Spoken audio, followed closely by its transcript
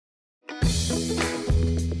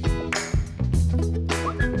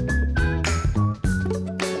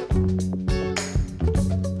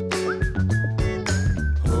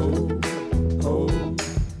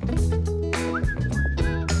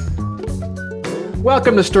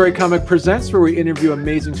Welcome to Story Comic Presents, where we interview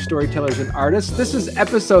amazing storytellers and artists. This is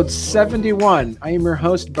episode 71. I am your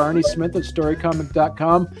host, Barney Smith at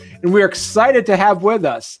StoryComic.com, and we're excited to have with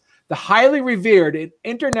us the highly revered and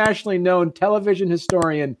internationally known television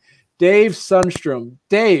historian, Dave Sundstrom.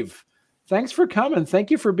 Dave, thanks for coming.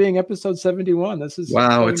 Thank you for being episode 71. This is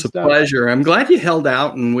wow, it's a pleasure. I'm glad you held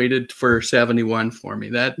out and waited for 71 for me.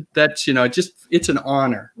 That's it's an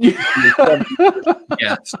honor.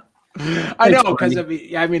 Yes. I know, because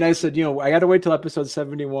I said, I got to wait till episode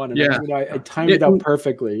 71. And I timed it out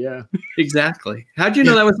perfectly. Yeah, exactly. How'd you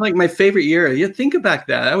know that was like my favorite year? You think about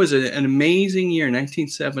that. That was an amazing year,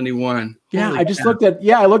 1971. Yeah,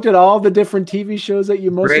 I looked at all the different TV shows that you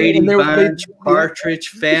mostly Brady Bunch, Partridge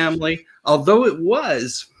Family. Although it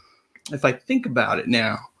was, if I think about it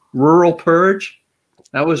now, Rural Purge.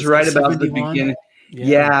 That was right about 71? The beginning.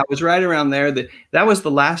 Yeah, it was right around there. That was the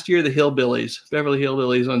last year of the Hillbillies, Beverly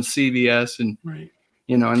Hillbillies on CBS, and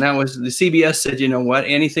and that was the CBS said, you know what,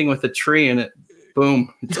 anything with a tree in it,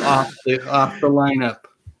 boom, it's off the lineup.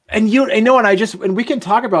 And and we can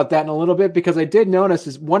talk about that in a little bit, because I did notice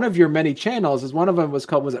is one of your many channels is one of them was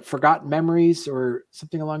it Forgotten Memories or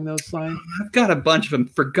something along those lines? I've got a bunch of them.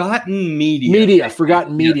 Forgotten Media.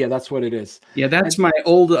 Forgotten Media. That's what it is. Yeah, that's my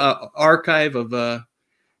old archive of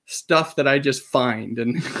stuff that I just find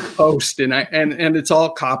and post, and it's all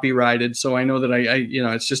copyrighted, so I know that I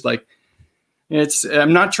it's just like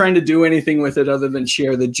I'm not trying to do anything with it other than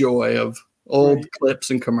share the joy of old clips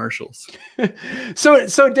and commercials.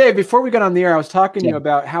 So Dave, before we got on the air, I was talking to you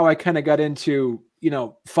about how I kind of got into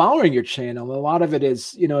following your channel. A lot of it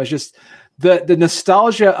is is just the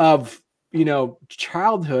nostalgia of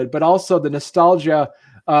childhood, but also the nostalgia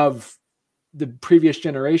of the previous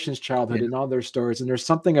generation's childhood and all their stories. And there's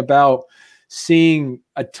something about seeing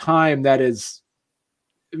a time that is,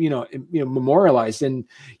 memorialized. And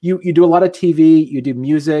you do a lot of TV, you do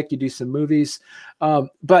music, you do some movies.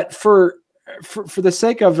 But for the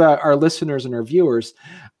sake of our listeners and our viewers,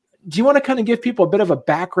 do you want to kind of give people a bit of a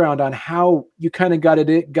background on how you kind of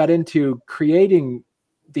got into creating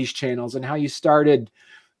these channels and how you started,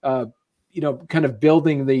 kind of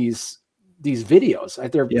building these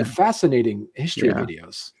videos? They're fascinating history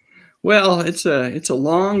videos. Well, it's a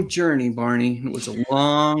long journey, Barney. It was a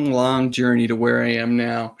long journey to where I am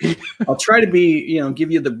now. I'll try to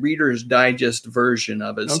give you the Reader's Digest version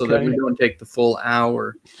of it, so that we don't take the full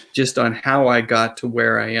hour just on how I got to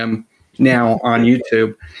where I am now on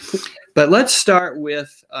YouTube. But let's start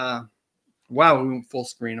with we went full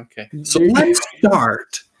screen. Okay, so let's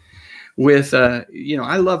start with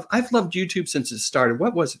I've loved YouTube since it started.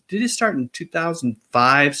 What was it? Did it start in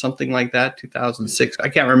 2005, something like that? 2006? I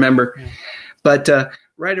can't remember. Yeah. But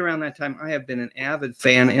right around that time, I have been an avid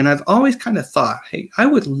fan, and I've always kind of thought, hey, I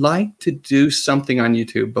would like to do something on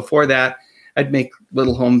YouTube. Before that, I'd make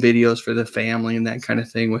little home videos for the family and that kind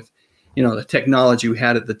of thing with, the technology we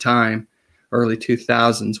had at the time, early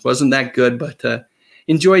 2000s. Wasn't that good, but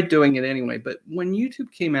enjoyed doing it anyway. But when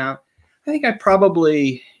YouTube came out, I think it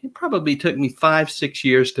probably took me 5-6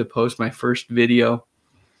 years to post my first video.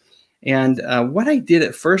 And what I did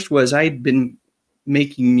at first was I'd been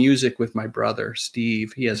making music with my brother,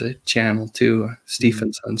 Steve. He has a channel too,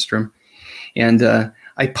 Stephen Sundstrom. And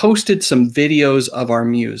I posted some videos of our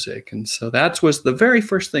music. And so that was the very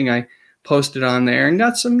first thing I posted on there, and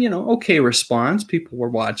got some, okay response. People were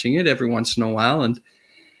watching it every once in a while. And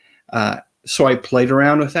so I played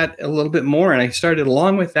around with that a little bit more, and I started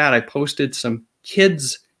along with that. I posted some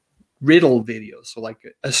kids riddle videos, so like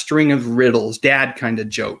a string of riddles, dad kind of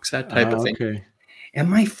jokes, that type of thing. Okay. And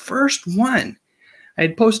my first one, I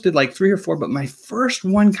had posted like 3 or 4, but my first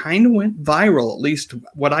one kind of went viral, at least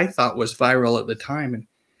what I thought was viral at the time. And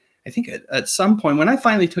I think at some point when I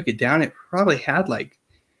finally took it down, it probably had like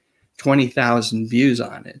 20,000 views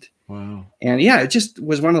on it. Wow. And it just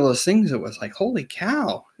was one of those things that was like, holy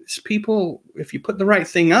cow, it's people, if you put the right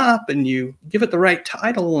thing up and you give it the right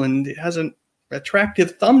title and it has an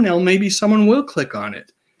attractive thumbnail, maybe someone will click on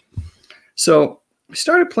it. So I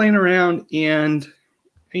started playing around, and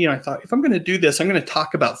I thought, if I'm going to do this, I'm going to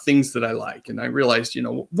talk about things that I like. And I realized,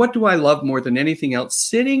 what do I love more than anything else?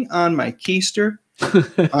 Sitting on my keister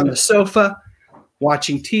on the sofa,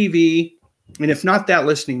 watching TV, and if not that,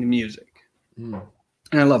 listening to music. And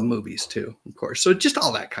I love movies too, of course. So just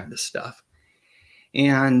all that kind of stuff.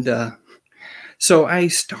 And so I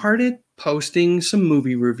started posting some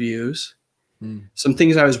movie reviews, some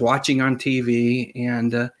things I was watching on TV.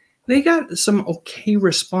 And they got some okay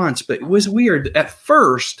response, but it was weird. At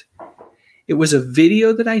first, it was a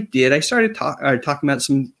video that I did. I started talking about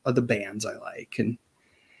some of the bands I like,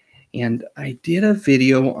 and I did a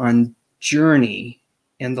video on Journey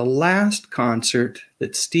and the last concert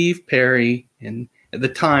that Steve Perry and at the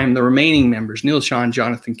time the remaining members, Neil Sean,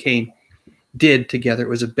 Jonathan Cain, did together. It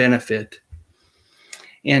was a benefit.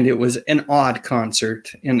 And it was an odd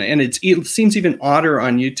concert. And it seems even odder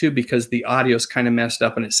on YouTube because the audio is kind of messed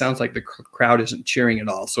up and it sounds like the crowd isn't cheering at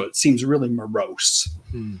all. So it seems really morose.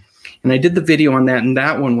 And I did the video on that, and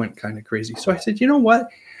that one went kind of crazy. So I said, you know what?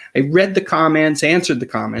 I read the comments, answered the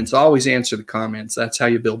comments, always answer the comments. That's how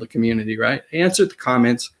you build a community, right? I answered the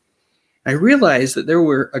comments. I realized that there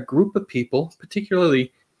were a group of people,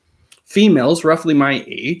 particularly females, roughly my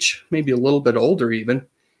age, maybe a little bit older even,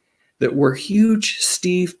 that were huge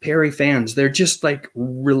Steve Perry fans. They're just like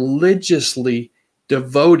religiously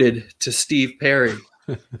devoted to Steve Perry.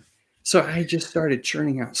 So I just started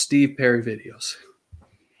churning out Steve Perry videos.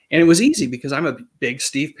 And it was easy because I'm a big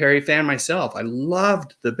Steve Perry fan myself. I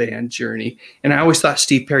loved the band Journey, and I always thought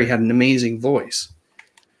Steve Perry had an amazing voice.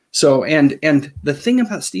 So, and the thing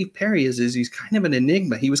about Steve Perry is he's kind of an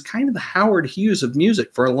enigma. He was kind of the Howard Hughes of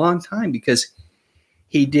music for a long time because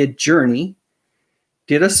he did Journey,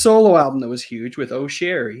 did a solo album that was huge with Oh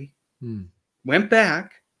Sherry, went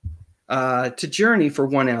back to Journey for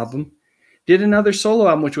one album, did another solo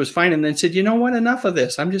album, which was fine, and then said, you know what, enough of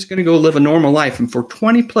this. I'm just going to go live a normal life. And for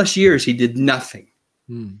 20 plus years, he did nothing.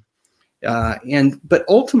 But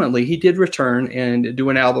ultimately, he did return and do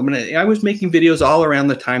an album. And I was making videos all around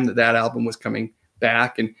the time that album was coming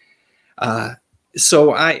back. And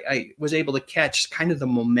so I was able to catch kind of the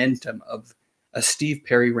momentum of a Steve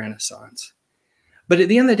Perry renaissance. But at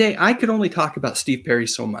the end of the day, I could only talk about Steve Perry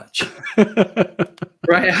so much.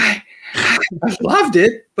 Right? I loved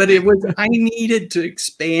it, but I needed to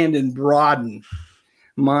expand and broaden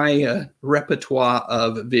my repertoire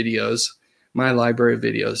of videos, my library of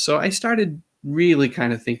videos. So I started really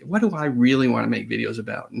kind of thinking, what do I really want to make videos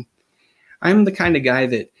about? And I'm the kind of guy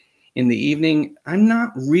that in the evening,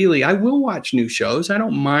 I will watch new shows. I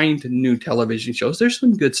don't mind new television shows. There's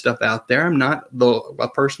some good stuff out there. I'm not a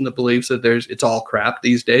person that believes that it's all crap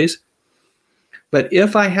these days. But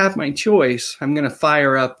if I have my choice, I'm going to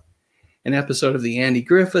fire up an episode of The Andy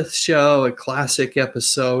Griffith Show, a classic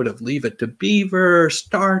episode of Leave It to Beaver,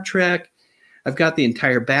 Star Trek. I've got the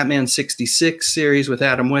entire Batman 66 series with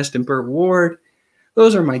Adam West and Burt Ward.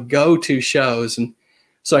 Those are my go-to shows. And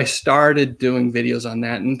so I started doing videos on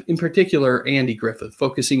that, and in particular, Andy Griffith,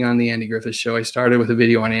 focusing on The Andy Griffith Show. I started with a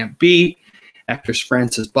video on Aunt Bee, actress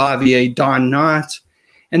Frances Bavier, Don Knotts,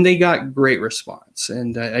 and they got great response.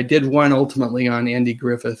 And I did one ultimately on Andy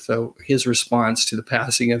Griffith, his response to the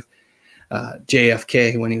passing of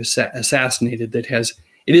JFK when he was assassinated. It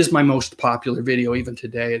is my most popular video even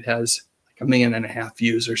today. It has like 1.5 million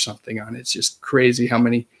views or something on it. It's just crazy how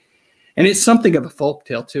many. And it's something of a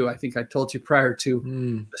folktale too. I think I told you prior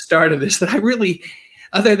to the start of this that I really,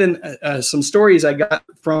 other than some stories I got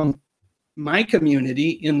from my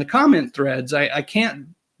community in the comment threads, I can't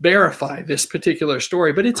verify this particular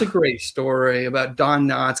story, but it's a great story about Don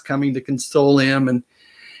Knotts coming to console him, and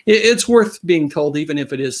it's worth being told, even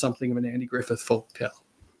if it is something of an Andy Griffith folktale.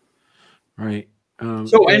 Right.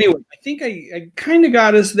 So anyway, I think I kind of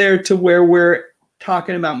got us there to where we're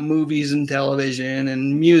talking about movies and television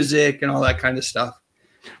and music and all that kind of stuff.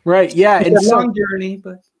 Right. Yeah. It's a long journey,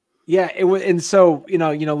 but yeah, it was. And so,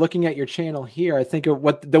 looking at your channel here, I think of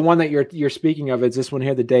the one that you're speaking of is this one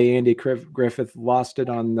here, the day Andy Griffith lost it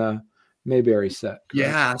on the Mayberry set.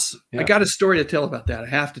 Yes. Yeah. I got a story to tell about that. I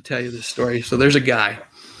have to tell you this story. So there's a guy,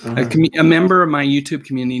 a member of my YouTube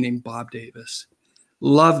community named Bob Davis.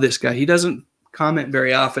 Love this guy. He doesn't comment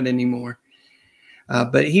very often anymore.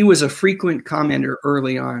 But he was a frequent commenter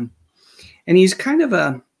early on. And he's kind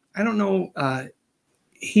of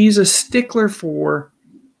he's a stickler for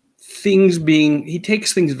he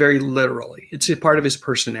takes things very literally. It's a part of his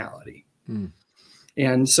personality.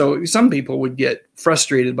 And so some people would get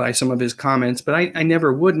frustrated by some of his comments, but I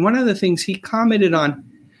never would. And one of the things he commented on,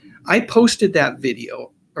 I posted that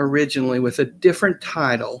video originally with a different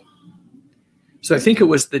title. So I think it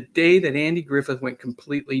was the day that Andy Griffith went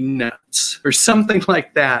completely nuts or something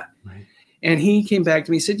like that. Right. And he came back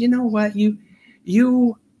to me and said, you know what,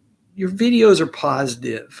 your videos are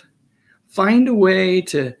positive. Find a way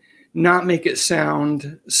to not make it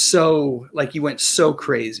sound so like you went so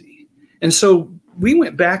crazy. And so we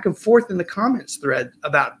went back and forth in the comments thread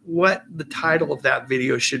about what the title of that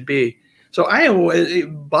video should be. So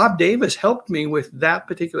Bob Davis helped me with that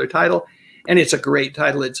particular title. And it's a great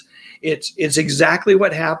title. It's exactly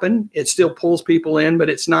what happened. It still pulls people in, but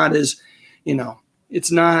it's not as,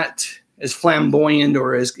 it's not as flamboyant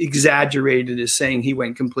or as exaggerated as saying he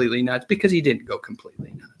went completely nuts, because he didn't go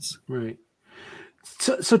completely nuts. Right.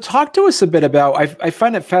 So talk to us a bit about, I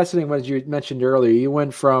find it fascinating what you mentioned earlier. You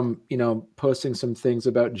went from, posting some things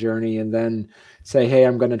about Journey and then say, hey,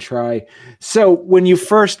 I'm going to try. So when you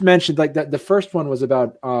first mentioned like that, the first one was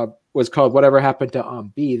about, was called Whatever Happened to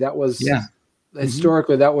B. That was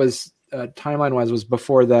historically, that was timeline wise was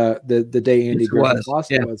before the day Andy Griffith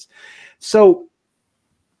lost it was. So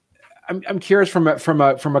I'm curious from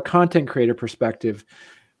a content creator perspective,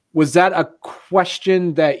 was that a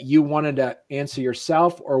question that you wanted to answer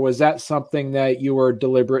yourself, or was that something that you were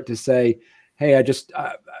deliberate to say, hey, I just,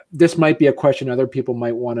 this might be a question other people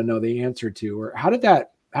might want to know the answer to, or how did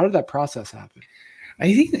that process happen?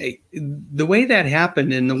 I think the way that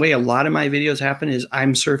happened, and the way a lot of my videos happen, is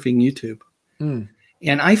I'm surfing YouTube.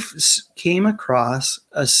 And I came across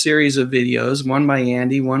a series of videos, one by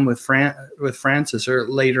Andy, one with Frances, or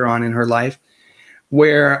later on in her life,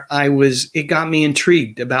 where it got me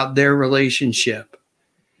intrigued about their relationship.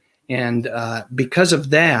 And because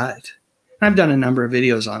of that, I've done a number of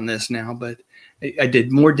videos on this now, but I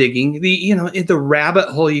did more digging. The rabbit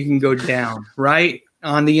hole you can go down, right?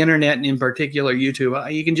 On the internet, and in particular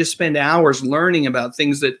YouTube, you can just spend hours learning about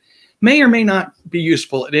things that may or may not be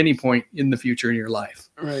useful at any point in the future in your life.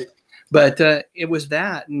 Right. But it was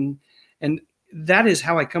that. And that is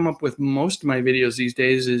how I come up with most of my videos these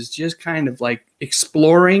days, is just kind of like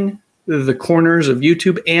exploring the corners of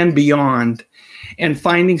YouTube and beyond, and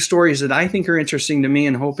finding stories that I think are interesting to me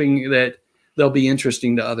and hoping that they'll be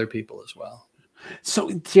interesting to other people as well. So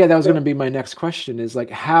yeah, that was going to be my next question, is like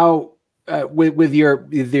how, with your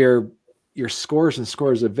scores and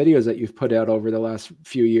scores of videos that you've put out over the last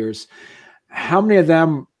few years, how many of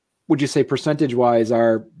them would you say percentage wise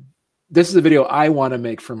are, this is a video I want to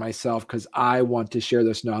make for myself because I want to share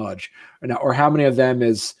this knowledge, or how many of them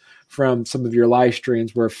is from some of your live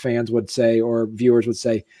streams where fans would say, or viewers would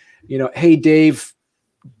say, hey, Dave,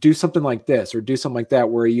 do something like this or do something like that,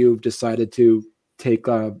 where you've decided to take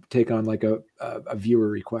on like a viewer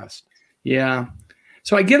request? Yeah.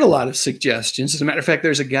 So I get a lot of suggestions. As a matter of fact,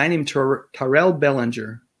 there's a guy named Tyrell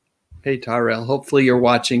Bellinger. Hey, Tyrell, hopefully you're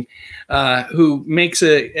watching, who makes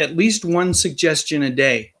at least one suggestion a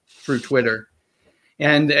day through Twitter.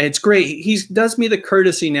 And it's great. He does me the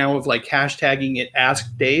courtesy now of like hashtagging it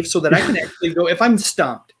Ask Dave, so that I can actually go, if I'm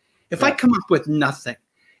stumped, if I come up with nothing,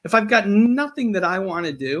 if I've got nothing that I want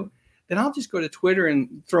to do, then I'll just go to Twitter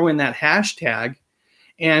and throw in that hashtag.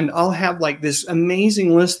 And I'll have like this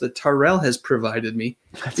amazing list that Tyrell has provided me.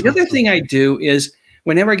 The other thing I do is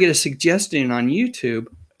whenever I get a suggestion on YouTube,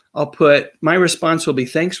 I'll put, my response will be,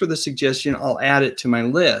 thanks for the suggestion. I'll add it to my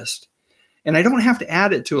list. And I don't have to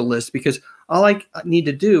add it to a list, because all I need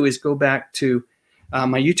to do is go back to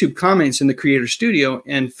my YouTube comments in the Creator Studio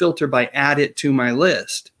and filter by add it to my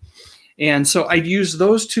list. And so I use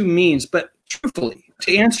those two means. But truthfully,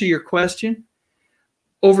 to answer your question,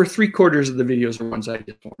 over 3/4 of the videos are ones I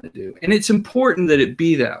just want to do. And it's important that it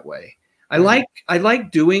be that way. I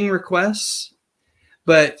like doing requests,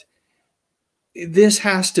 but this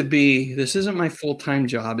isn't my full-time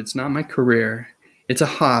job. It's not my career. It's a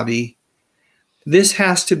hobby. This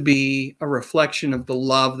has to be a reflection of the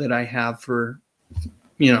love that I have for,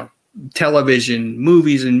 television,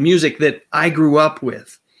 movies, and music that I grew up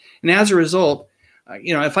with. And as a result,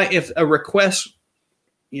 if a request,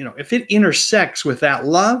 if it intersects with that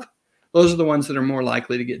love, those are the ones that are more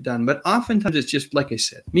likely to get done. But oftentimes it's just, like I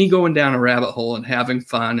said, me going down a rabbit hole and having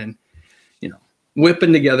fun and,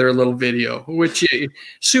 whipping together a little video, which is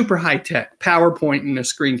super high tech, PowerPoint and a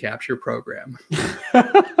screen capture program.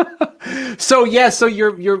 So your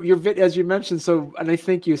as you mentioned, and I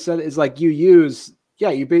think you said is like you use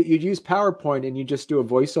PowerPoint and you just do a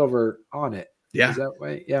voiceover on it. Yeah. Is that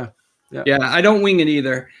way? Yeah. Yeah. I don't wing it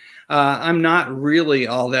either. I'm not really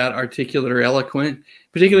all that articulate or eloquent,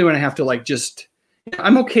 particularly when I have to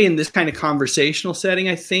I'm okay in this kind of conversational setting,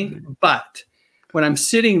 I think, but when I'm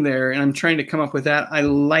sitting there and I'm trying to come up with that, I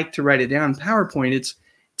like to write it down. PowerPoint, it's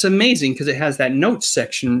amazing because it has that notes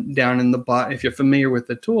section down in the bottom. If you're familiar with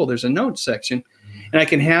the tool, there's a notes section, and I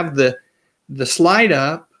can have the slide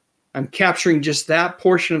up. I'm capturing just that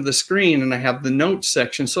portion of the screen, and I have the notes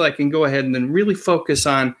section, so I can go ahead and then really focus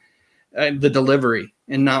on the delivery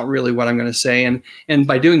and not really what I'm going to say. And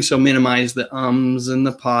by doing so, minimize the ums and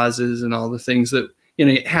the pauses and all the things that,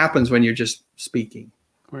 it happens when you're just speaking.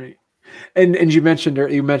 Right. And you mentioned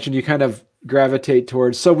you kind of gravitate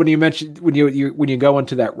towards, so when you mentioned, when you go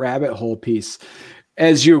into that rabbit hole piece,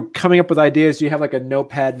 as you're coming up with ideas, you have like a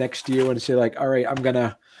notepad next to you and say like, all right,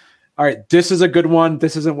 this is a good one.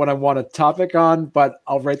 This isn't what I want a topic on, but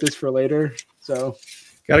I'll write this for later. So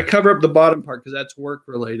got to cover up the bottom part because that's work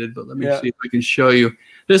related, but let me see if I can show you.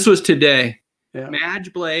 This was today.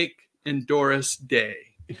 Madge Blake and Doris Day.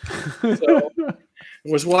 So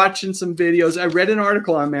was watching some videos. I read an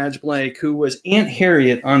article on Madge Blake, who was Aunt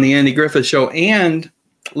Harriet on the Andy Griffith Show and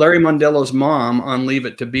Larry Mondello's mom on Leave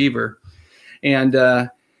It to Beaver. And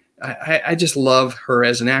I just love her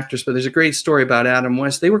as an actress, but there's a great story about Adam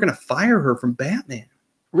West. They were going to fire her from Batman.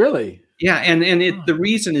 Really? Yeah, and the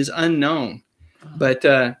reason is unknown. But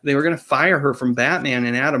they were going to fire her from Batman,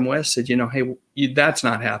 and Adam West said, hey, that's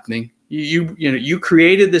not happening. You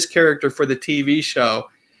created this character for the TV show.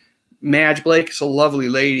 Madge Blake is a lovely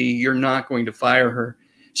lady. You're not going to fire her.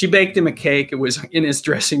 She baked him a cake. It was in his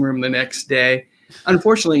dressing room the next day.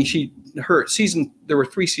 Unfortunately, there were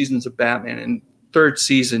 3 seasons of Batman, and third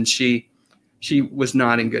season she was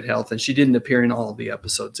not in good health, and she didn't appear in all of the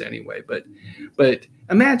episodes anyway. But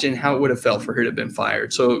imagine how it would have felt for her to have been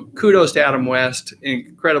fired. So kudos to Adam West,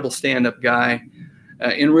 incredible stand-up guy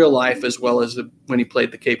in real life as well as when he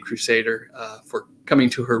played the Cape Crusader for coming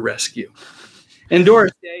to her rescue. And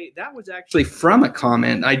Doris Day, that was actually from a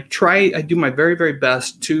comment. I do my very, very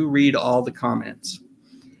best to read all the comments.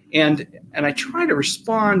 And I try to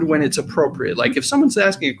respond when it's appropriate. Like if someone's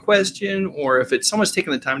asking a question or if someone's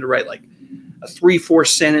taking the time to write like a 3-4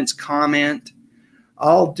 sentence comment,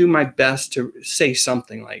 I'll do my best to say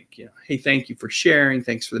something like, hey, thank you for sharing.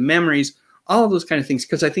 Thanks for the memories. All of those kind of things,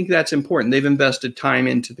 because I think that's important. They've invested time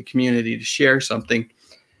into the community to share something.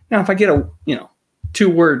 Now, if I get a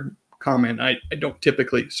 2-word comment, I don't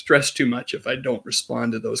typically stress too much if I don't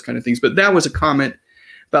respond to those kind of things. But that was a comment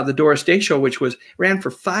about the Doris Day Show, which ran for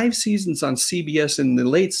 5 seasons on CBS in the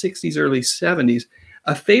late 60s, early 70s.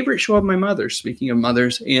 A favorite show of my mother's, speaking of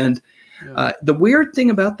mothers. And the weird thing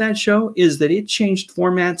about that show is that it changed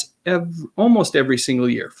formats almost every single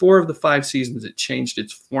year. 4 of the 5 seasons, it changed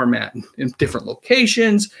its format in different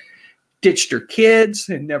locations, ditched her kids,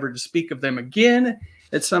 and never to speak of them again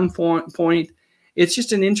at some point. It's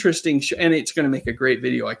just an interesting show, and it's going to make a great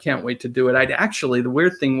video. I can't wait to do it. The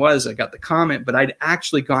weird thing was I got the comment, but I'd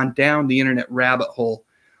actually gone down the internet rabbit hole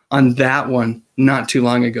on that one not too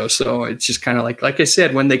long ago. So it's just kind of like I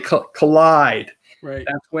said, when they collide, right,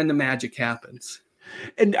 that's when the magic happens.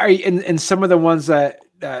 And are you, and some of the ones that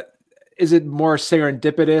is it more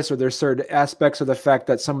serendipitous, or there's certain aspects of the fact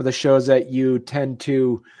that some of the shows that you tend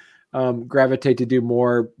to gravitate to do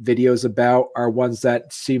more videos about are ones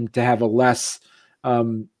that seem to have a less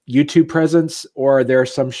YouTube presence, or are there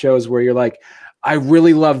some shows where you're like, I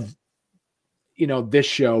really love, this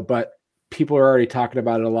show, but people are already talking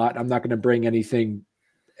about it a lot. I'm not going to bring anything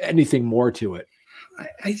more to it.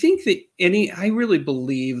 I think that I really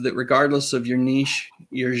believe that regardless of your niche,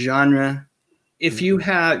 your genre, if you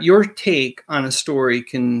have your take on a story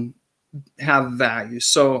can have value.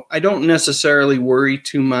 So I don't necessarily worry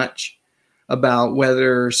too much about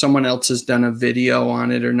whether someone else has done a video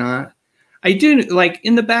on it or not. I do, like,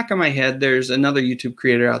 in the back of my head, there's another YouTube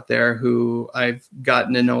creator out there who I've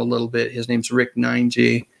gotten to know a little bit. His name's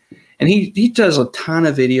Rick9G, and he does a ton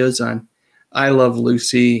of videos on I Love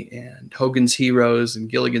Lucy and Hogan's Heroes and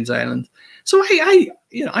Gilligan's Island. So I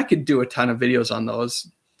could do a ton of videos on those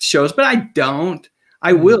shows, but I don't.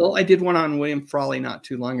 I will. I did one on William Frawley not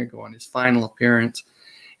too long ago on his final appearance,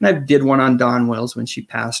 and I did one on Dawn Wells when she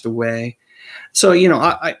passed away. So,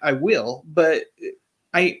 I will, but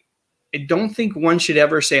I don't think one should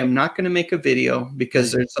ever say, I'm not going to make a video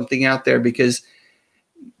because there's something out there, because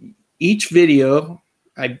each video,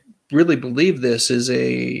 I really believe this is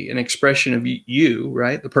an expression of you,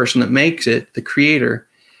 right? The person that makes it, the creator,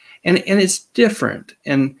 and it's different.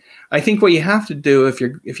 And I think what you have to do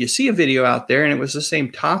if you see a video out there and it was the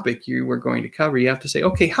same topic you were going to cover, you have to say,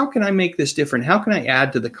 okay, how can I make this different? How can I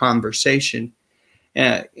add to the conversation?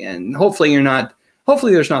 And hopefully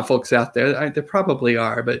there's not folks out there. There probably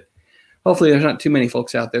are, but hopefully there's not too many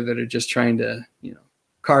folks out there that are just trying to,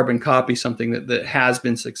 carbon copy something that has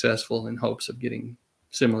been successful in hopes of getting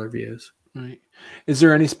similar views. Right. Is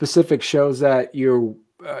there any specific shows that you're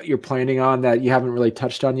planning on that you haven't really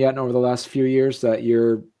touched on yet over the last few years that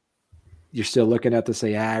you're still looking at to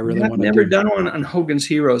say, I really want to do? I've never done one on Hogan's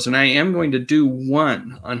Heroes, and I am going to do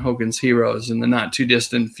one on Hogan's Heroes in the not too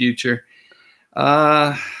distant future.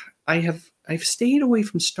 I've stayed away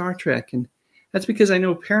from Star Trek, and that's because I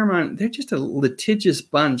know Paramount, they're just a litigious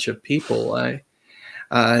bunch of people. I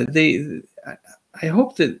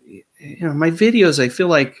hope that, my videos, I feel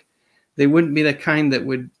like they wouldn't be the kind that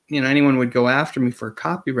would, anyone would go after me for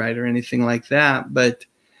copyright or anything like that. But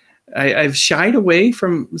I've shied away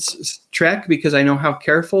from Trek because I know how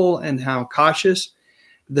careful and how cautious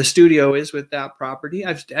the studio is with that property.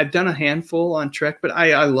 I've done a handful on Trek, but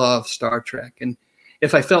I love Star Trek. And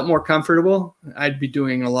if I felt more comfortable, I'd be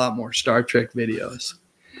doing a lot more Star Trek videos.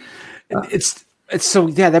 It's so,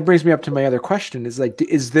 yeah, that brings me up to my other question is like,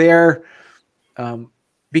 is there,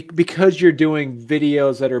 because you're doing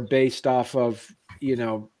videos that are based off of,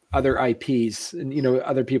 other IPs and,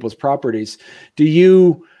 other people's properties, do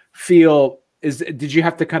you feel, did you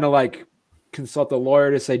have to kind of like consult a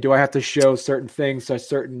lawyer to say, do I have to show certain things a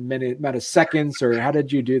certain amount of seconds, or how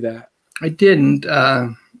did you do that? I didn't.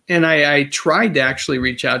 And I tried to actually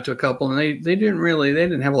reach out to a couple, and they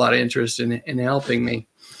didn't have a lot of interest in helping me.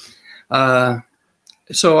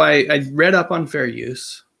 So I read up on fair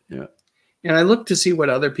use. Yeah. And I looked to see what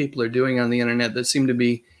other people are doing on the internet that seemed to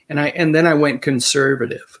be, and then I went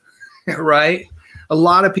conservative, right? A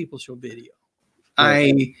lot of people show video.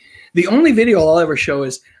 Right. The only video I'll ever show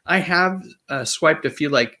is I have swiped a few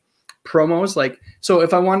like promos. Like, so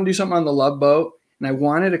if I want to do something on the Love Boat and I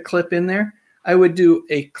wanted a clip in there, I would do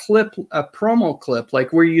a promo clip,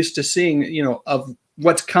 like we're used to seeing, of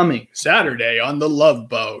what's coming Saturday on the Love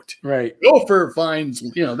Boat. Right. Gopher finds,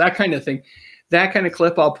 that kind of thing. That kind of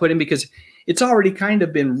clip I'll put in because it's already kind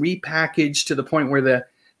of been repackaged to the point where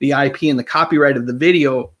the IP and the copyright of the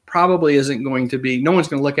video probably isn't going to be, no one's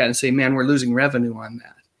going to look at it and say, man, we're losing revenue on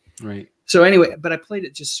that. Right. So anyway, but I played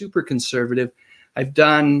it just super conservative. I've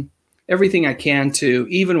done everything I can to,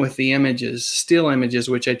 even with the images, still images,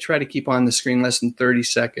 which I try to keep on the screen less than 30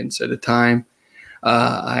 seconds at a time.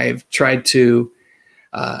 I've tried to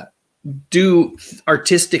do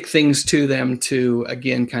artistic things to them to,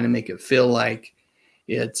 again, kind of make it feel like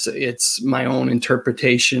it's my own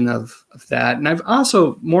interpretation of that. And I've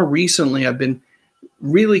also, more recently, I've been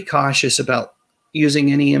really cautious about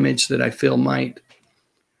using any image that I feel might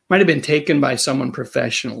have been taken by someone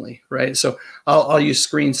professionally, right? So I'll use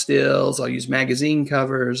screen stills, I'll use magazine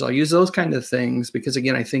covers, I'll use those kind of things because,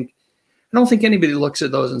 again, I don't think anybody looks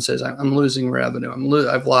at those and says, I'm losing revenue.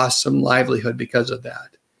 I've lost some livelihood because of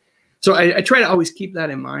that. So I try to always keep that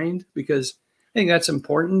in mind because I think that's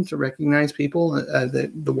important to recognize people,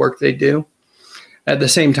 the work they do. At the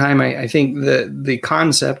same time, I think the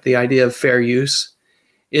concept, the idea of fair use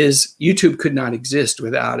is YouTube could not exist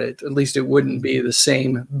without it. At least it wouldn't be the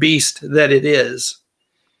same beast that it is,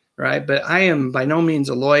 right? But I am by no means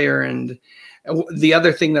a lawyer. And the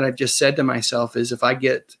other thing that I've just said to myself is if I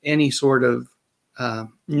get any sort of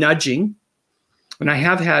nudging, and I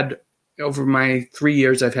have had over my 3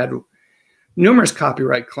 years, I've had numerous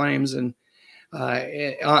copyright claims and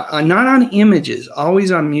not on images,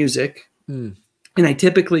 always on music. And I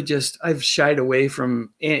typically I've shied away from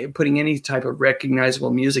putting any type of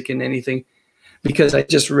recognizable music in anything because I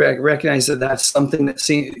just recognize that that's something that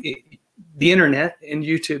the internet and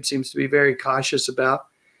YouTube seems to be very cautious about.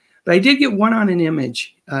 But I did get one on an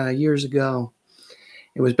image years ago.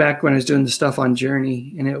 It was back when I was doing the stuff on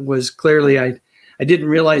Journey, and it was clearly, I didn't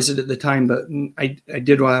realize it at the time, but I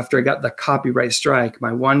did after I got the copyright strike,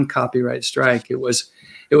 my one copyright strike. It was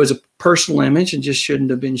a personal image and just shouldn't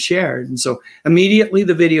have been shared. And so immediately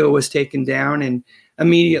the video was taken down and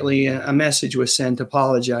immediately a message was sent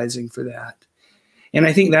apologizing for that. And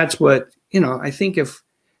I think that's what, I think if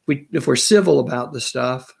we're civil about the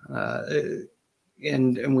stuff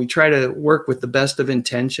and we try to work with the best of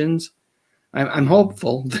intentions, I'm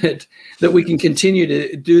hopeful that we can continue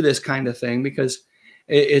to do this kind of thing because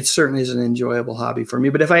it certainly is an enjoyable hobby for me.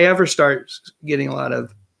 But if I ever start getting a lot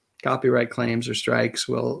of copyright claims or strikes,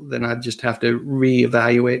 well, then I just have to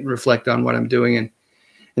reevaluate and reflect on what I'm doing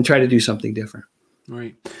and try to do something different.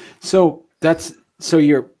 Right. So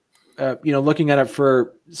you're, looking at it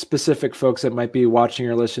for specific folks that might be watching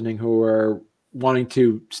or listening who are wanting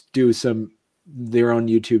to do their own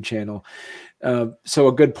YouTube channel. So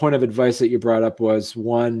a good point of advice that you brought up was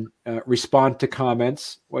one, respond to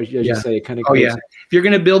comments. What did you say? Kind of. Oh yeah. If you're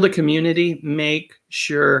going to build a community, make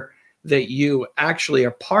sure that you actually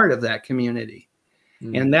are part of that community.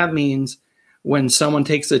 And that means when someone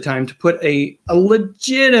takes the time to put a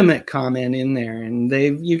legitimate comment in there and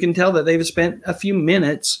you can tell that they've spent a few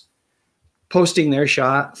minutes posting their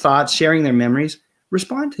thoughts, sharing their memories,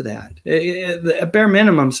 respond to that. At bare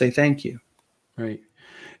minimum, say thank you. Right.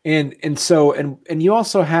 And you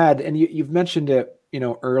also had, and you've mentioned it,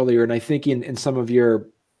 earlier, and I think in some of your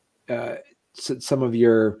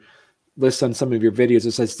lists on some of your videos,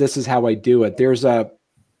 it says, this is how I do it. There's a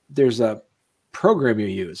program you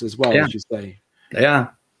use as well, as you say. Yeah.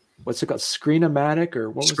 What's it called? Screen-o-matic or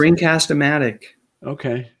what? Screencast-o-matic.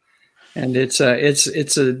 Okay. And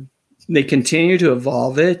they continue to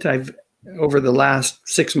evolve it. over the last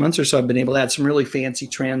 6 months or so, I've been able to add some really fancy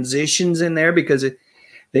transitions in there because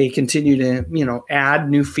they continue to, add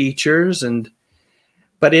new features.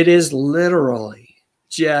 But it is literally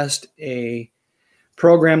just a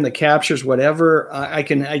program that captures whatever. I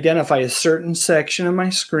can identify a certain section of my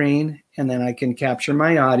screen, and then I can capture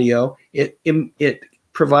my audio. It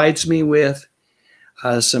provides me with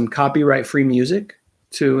some copyright-free music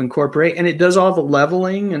to incorporate, and it does all the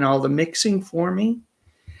leveling and all the mixing for me.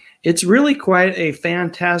 It's really quite a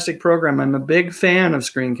fantastic program. I'm a big fan of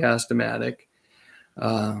Screencast-O-Matic.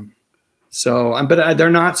 But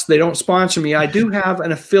they don't sponsor me. I do have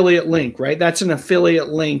an affiliate link, right? That's an affiliate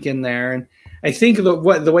link in there. And I think the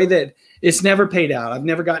way that it's never paid out, I've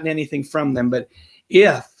never gotten anything from them. But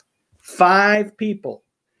if 5 people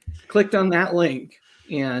clicked on that link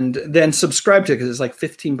and then subscribe to it, because it's like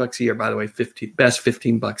 $15 a year, by the way, best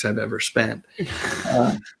 $15 I've ever spent.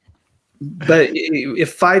 But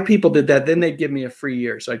if 5 people did that, then they'd give me a free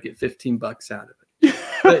year. So I'd get $15 out of it.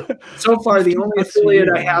 But so far, the only affiliate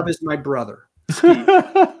I have is my brother.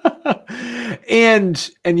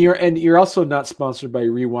 and you're also not sponsored by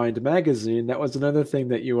Rewind Magazine. That was another thing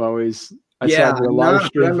that you always. I'm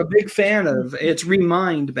a big fan of. It's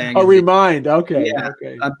Remind Magazine. Oh, Remind. Okay. Yeah,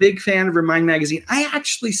 okay. A big fan of Remind Magazine. I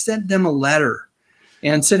actually sent them a letter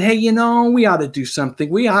and said, hey, we ought to do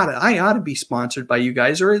something. I ought to be sponsored by you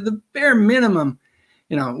guys, or at the bare minimum,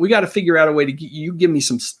 we got to figure out a way to give me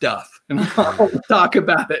some stuff and I'll talk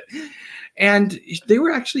about it. And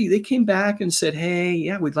they came back and said, hey,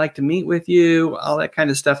 yeah, we'd like to meet with you, all that kind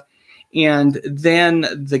of stuff. And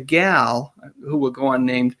then the gal, who will go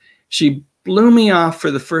unnamed, she blew me off for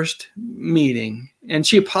the first meeting, and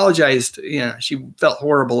she apologized. She felt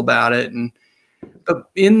horrible about it. But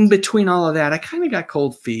in between all of that, I kind of got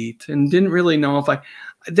cold feet and didn't really know if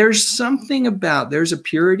there's a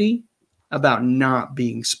purity about not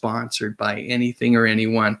being sponsored by anything or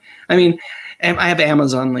anyone. I mean, I have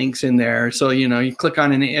Amazon links in there. So, you click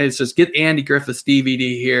on it says, get Andy Griffith's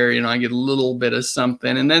DVD here. I get a little bit of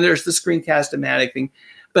something. And then there's the Screencast-O-Matic thing.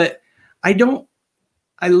 But I've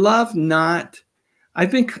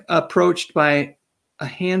been approached by a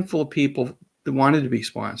handful of people that wanted to be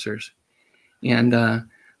sponsors. And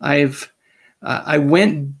I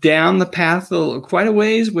went down the path quite a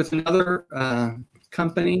ways with another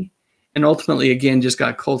company, and ultimately, again, just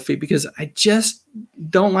got cold feet because I just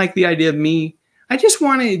don't like the idea of me. I just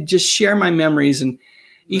want to just share my memories, and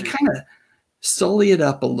you kind of sully it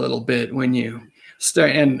up a little bit when you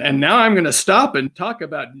start. And now I'm going to stop and talk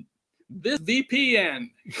about this VPN,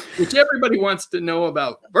 which everybody wants to know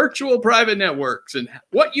about, virtual private networks and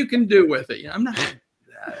what you can do with it. I'm not going to do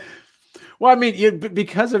that. Well, I mean,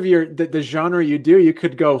 because of the genre you do, you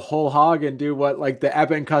could go whole hog and do like the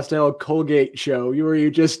Abbott and Costello Colgate show.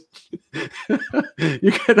 You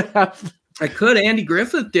could have. I could. Andy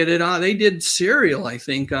Griffith did it. They did Serial, I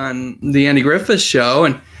think, on the Andy Griffith show,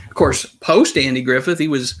 and of course, post Andy Griffith, he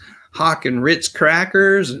was hawking Ritz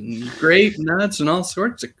crackers and grape nuts and all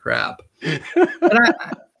sorts of crap.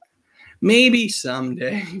 But maybe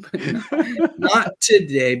someday, but not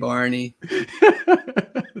today, Barney.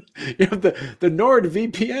 You have the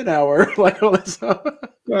NordVPN hour.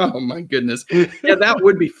 Oh my goodness. Yeah, that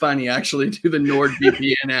would be funny, actually, do the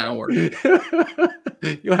NordVPN hour.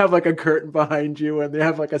 You'll have like a curtain behind you and they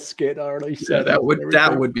have like a skit already set. Yeah,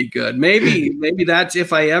 that would be good. Maybe that's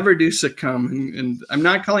if I ever do succumb, and I'm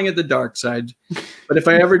not calling it the dark side, but if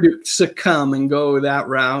I ever do succumb and go that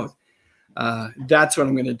route, that's what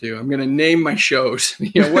I'm going to do. I'm going to name my shows.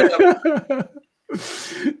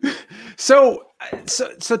 So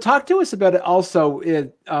talk to us about it also.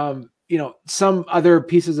 Some other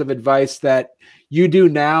pieces of advice that you do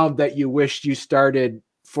now that you wished you started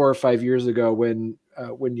 4 or 5 years ago when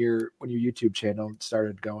your YouTube channel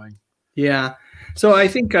started going. Yeah. So I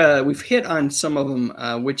think we've hit on some of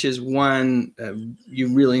them, which is one,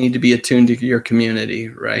 you really need to be attuned to your community,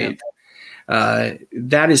 right? Yeah.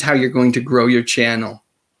 That is how you're going to grow your channel.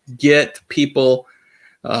 Get people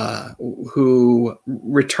who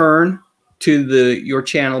return to your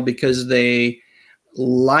channel because they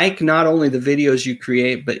like not only the videos you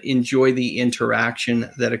create, but enjoy the interaction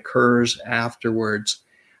that occurs afterwards.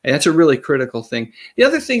 And that's a really critical thing. The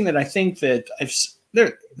other thing that I think that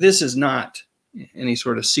this is not any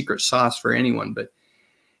sort of secret sauce for anyone, but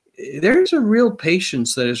there's a real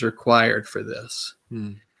patience that is required for this.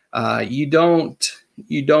 You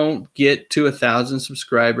don't get to 1,000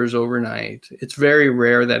 subscribers overnight. It's very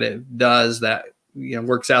rare that it does that,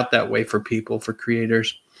 works out that way for people, for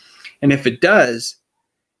creators. And if it does,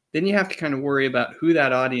 then you have to kind of worry about who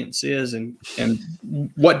that audience is and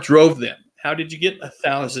what drove them. How did you get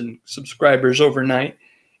 1,000 subscribers overnight?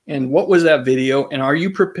 and what was that video, and are you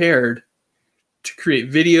prepared to create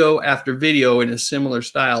video after video in a similar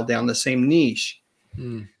style down the same niche?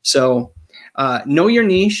 So know your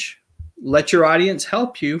niche. Let your audience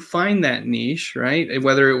help you find that niche, right?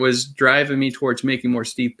 Whether it was driving me towards making more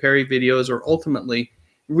Steve Perry videos, or ultimately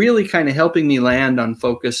really kind of helping me land on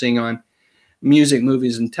focusing on music,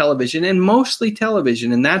 movies, and television, and mostly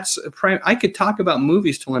television. And that's I could talk about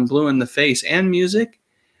movies till I'm blue in the face, and music,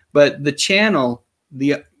 but the channel,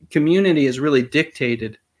 the community has really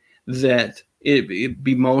dictated that it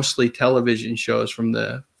be mostly television shows from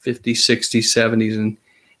the 50s, 60s, 70s,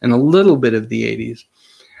 and a little bit of the 80s.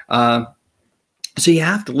 So you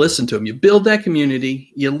have to listen to them. You build that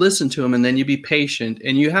community, you listen to them, and then you be patient.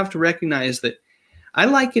 And you have to recognize that I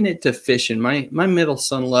liken it to fishing. My middle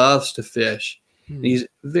son loves to fish. He's a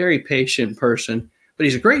very patient person, but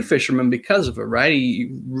he's a great fisherman because of it, right?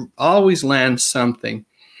 He always lands something.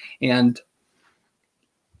 And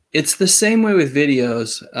it's the same way with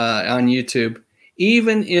videos on YouTube.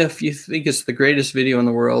 Even if you think it's the greatest video in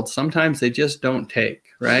the world, sometimes they just don't take,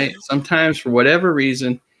 right? Sometimes for whatever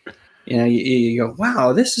reason, you go,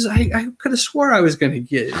 wow, this is, I could have swore I was going to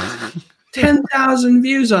get 10,000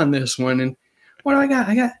 views on this one. And what do I got?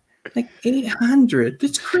 I got like 800.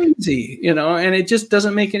 That's crazy, and it just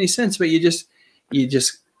doesn't make any sense. But you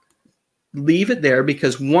just leave it there,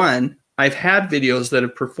 because one, I've had videos that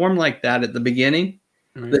have performed like that at the beginning,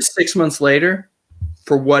 that 6 months later,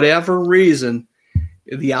 for whatever reason,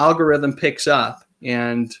 the algorithm picks up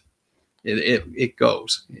and it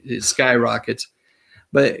goes, it skyrockets.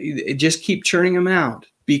 But just keep churning them out.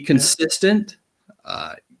 Be consistent.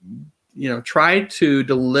 Try to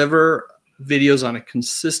deliver videos on a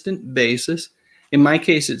consistent basis. In my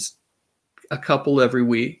case, it's a couple every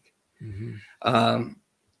week. And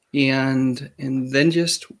then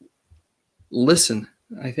just listen.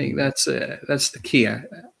 I think that's the key.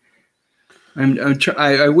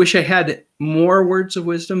 I wish I had more words of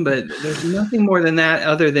wisdom, but there's nothing more than that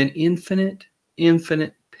other than infinite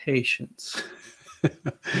patience.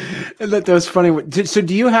 And that was funny. So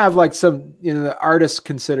do you have like some, the artists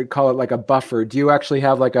call it like a buffer? Do you actually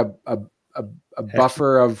have like a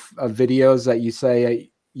buffer of videos that you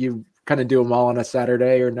say you kind of do them all on a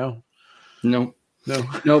Saturday, or no? Nope.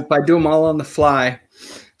 I do them all on the fly.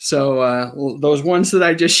 So those ones that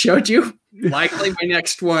I just showed you, likely my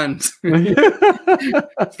next ones.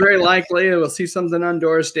 It's very likely we'll see something on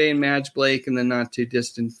Doris Day and Madge Blake in the not too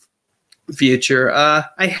distant future.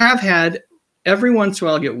 I have had every once in a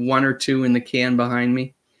while I'll get one or two in the can behind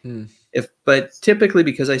me. But typically,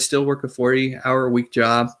 because I still work a 40-hour-a-week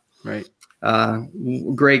job, right?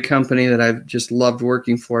 Great company that I've just loved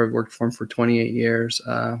working for. I've worked for them for 28 years.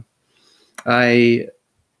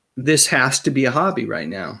 This has to be a hobby right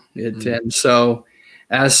now. And so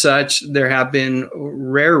as such, there have been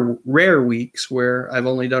rare weeks where I've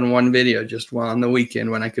only done one video just on the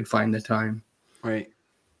weekend when I could find the time. Right.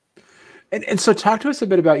 And so talk to us a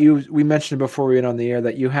bit about you. We mentioned before we went on the air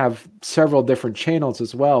that you have several different channels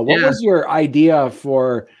as well. What was your idea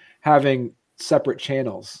for having separate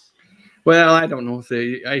channels? Well, I don't know if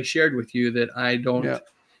I shared with you that I don't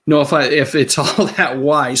know if it's all that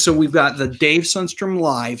wise. So we've got the Dave Sundstrom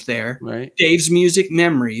Live there, right? Dave's Music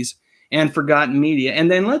Memories, and Forgotten Media. And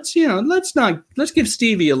then let's give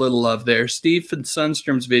Stevie a little love there. Steve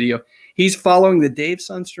Sundstrom's video. He's following the Dave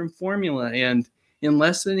Sundstrom formula, and in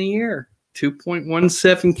less than a year,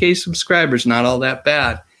 2.17K subscribers, not all that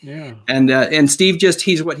bad. Yeah. And Steve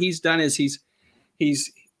what he's done is he's he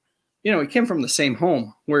came from the same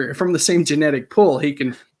home, where from the same genetic pool. He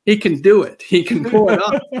can do it. He can pull it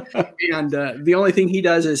off. And the only thing he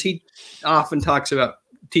does is he often talks about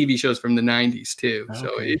TV shows from the 90s too. Okay. So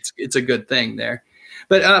it's a good thing there.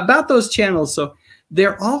 But about those channels, so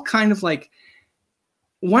they're all kind of like,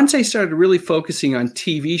 once I started really focusing on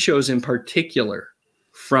TV shows in particular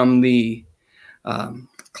from the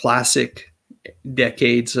classic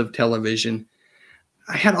decades of television,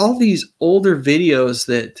 I had all these older videos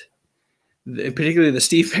that, particularly the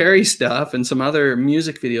Steve Perry stuff and some other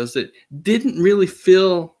music videos, that didn't really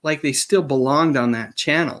feel like they still belonged on that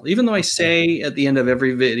channel. Even though I say at the end of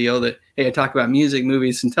every video that, hey, I talk about music,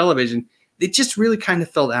 movies, and television, it just really kind of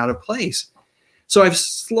felt out of place. So I've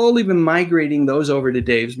slowly been migrating those over to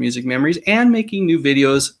Dave's Music Memories and making new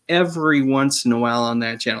videos every once in a while on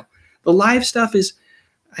that channel. The live stuff is,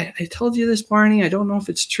 I told you this, Barney, I don't know if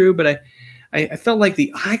it's true, but I felt like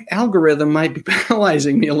the algorithm might be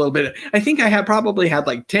penalizing me a little bit. I think I probably had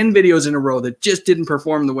like 10 videos in a row that just didn't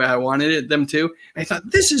perform the way I wanted them to. I thought,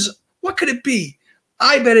 what could it be?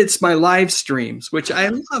 I bet it's my live streams, which I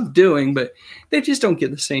love doing, but they just don't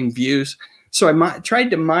get the same views. So I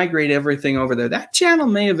tried to migrate everything over there. That channel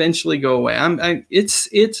may eventually go away.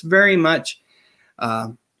 It's very much,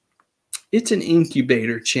 it's an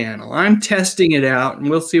incubator channel. I'm testing it out, and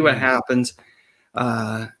we'll see what happens.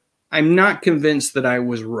 I'm not convinced that I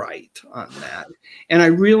was right on that. And I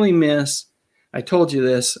really miss, I told you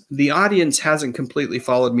this, the audience hasn't completely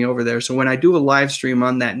followed me over there. So when I do a live stream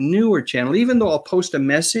on that newer channel, even though I'll post a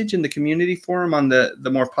message in the community forum on the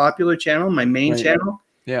more popular channel, my main channel,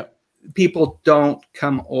 people don't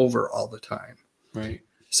come over all the time. Right.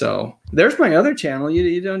 So there's my other channel.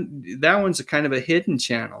 You don't, that one's a kind of a hidden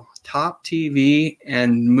channel, Top TV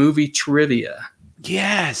and Movie Trivia.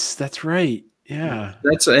 Yes, that's right. Yeah.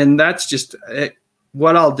 That's just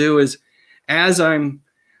what I'll do is, as I'm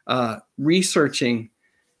researching,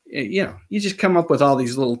 you just come up with all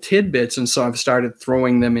these little tidbits. And so I've started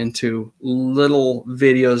throwing them into little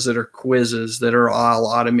videos that are quizzes that are all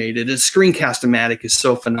automated. And Screencast-O-Matic is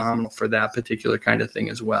so phenomenal for that particular kind of thing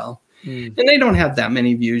as well. And they don't have that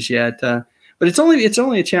many views yet, but it's only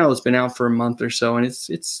a channel that's been out for a month or so, and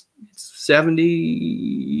it's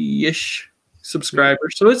 70-ish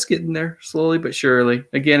subscribers. So it's getting there slowly but surely.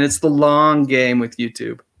 Again, it's the long game with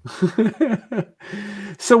YouTube.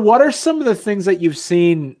 So what are some of the things that you've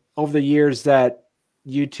seen over the years that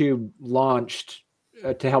YouTube launched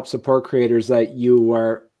to help support creators that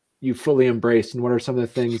you fully embraced? And what are some of the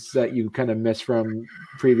things that you kind of miss from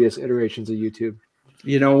previous iterations of YouTube?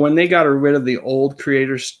 When they got rid of the old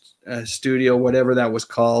Creators Studio, whatever that was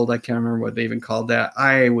called, I can't remember what they even called that.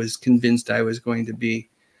 I was convinced I was going to be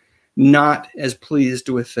not as pleased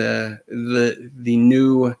with the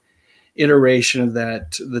new iteration of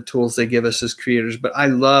that, the tools they give us as creators. But I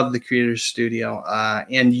love the Creators Studio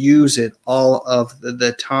and use it all of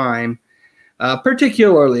the time,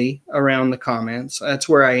 particularly around the comments. That's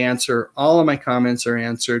where I answer. All of my comments are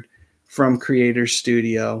answered from Creators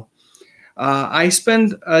Studio. I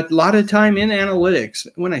spend a lot of time in analytics.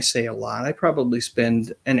 When I say a lot, I probably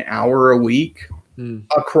spend an hour a week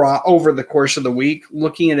over the course of the week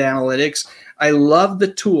looking at analytics. I love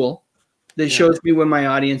the tool that shows me when my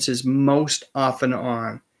audience is most often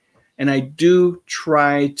on. And I do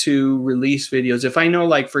try to release videos. If I know,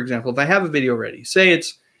 like, for example, if I have a video ready, say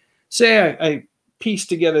I piece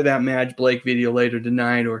together that Madge Blake video later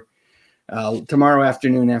tonight or tomorrow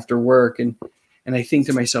afternoon after work. And I think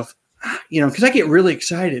to myself, because I get really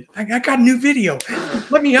excited. I got a new video.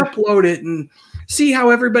 Let me upload it and see how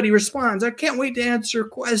everybody responds. I can't wait to answer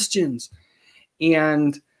questions.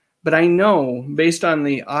 But I know, based on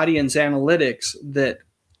the audience analytics, that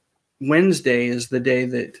Wednesday is the day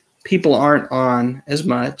that people aren't on as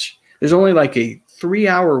much. There's only like a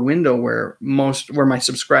 3-hour window where my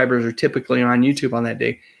subscribers are typically on YouTube on that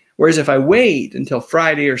day. Whereas if I wait until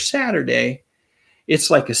Friday or Saturday,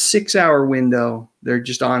 it's like a 6-hour window. They're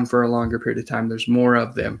just on for a longer period of time. There's more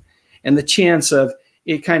of them. And the chance of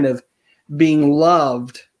it kind of being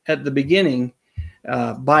loved at the beginning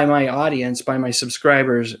by my audience, by my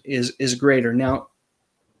subscribers, is greater. Now,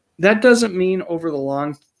 that doesn't mean over the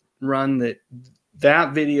long run that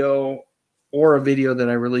video or a video that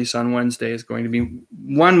I release on Wednesday is going to be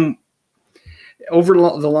one. Over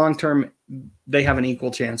the long term, they have an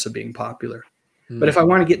equal chance of being popular. But if I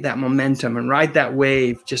want to get that momentum and ride that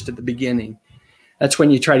wave just at the beginning, that's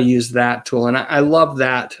when you try to use that tool. And I love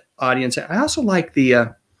that audience. I also like the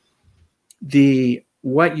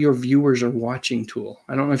what your viewers are watching tool.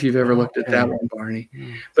 I don't know if you've ever looked at that one, Barney,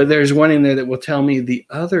 but there's one in there that will tell me the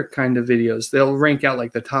other kind of videos. They'll rank out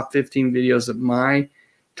like the top 15 videos that my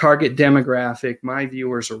target demographic, my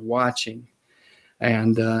viewers are watching.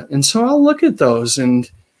 And so I'll look at those,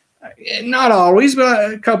 and not always,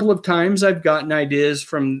 but a couple of times I've gotten ideas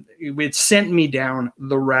from, it sent me down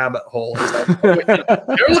the rabbit hole.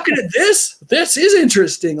 You're looking at this? This is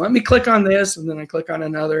interesting. Let me click on this. And then I click on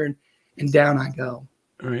another, and down I go.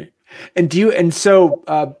 Right. And so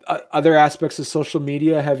other aspects of social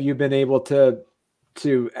media, have you been able to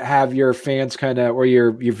have your fans kind of, or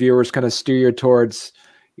your viewers kind of steer you towards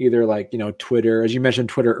either like, Twitter, as you mentioned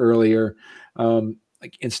Twitter earlier,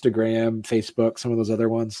 like Instagram, Facebook, some of those other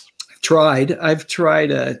ones? I've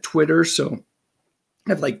tried Twitter. So I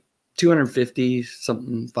have like 250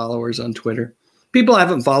 something followers on Twitter. People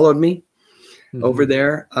haven't followed me over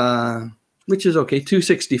there, which is okay.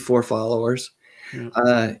 264 followers.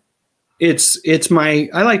 Yeah. It's I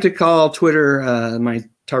like to call Twitter my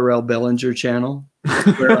Tyrell Bellinger channel,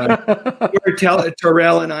 where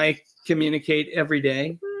Tyrell and I communicate every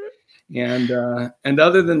day. And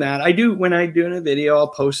other than that, when I do a video, I'll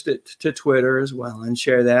post it to Twitter as well and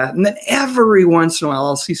share that. And then every once in a while,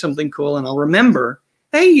 I'll see something cool and I'll remember,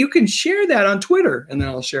 hey, you can share that on Twitter, and then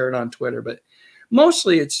I'll share it on Twitter. But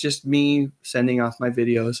mostly it's just me sending off my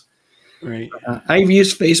videos. Right. I've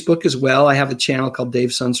used Facebook as well. I have a channel called Dave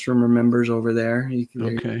Sundstrom Remembers over there. You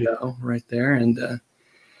can go right there,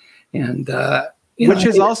 which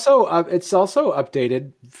is also it's also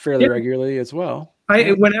updated fairly regularly as well.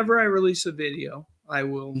 Whenever I release a video, I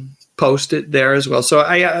will post it there as well. So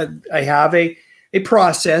I have a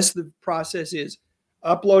process. The process is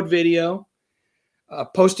upload video,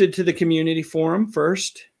 post it to the community forum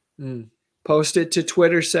first, post it to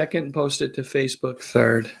Twitter second, post it to Facebook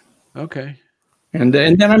third. Okay. And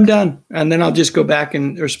then I'm done. And then I'll just go back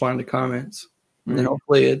and respond to comments. And then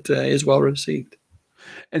hopefully it is well received.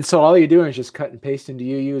 And so all you're doing is just cut and pasting. Do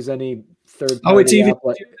you use any third-party it's even app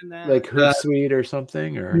like Hootsuite or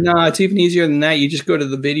something? Or no, it's even easier than that. You just go to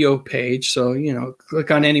the video page. So, click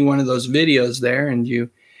on any one of those videos there, and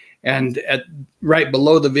right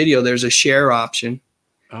below the video, there's a share option.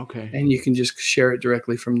 Okay. And you can just share it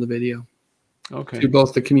directly from the video. Okay. To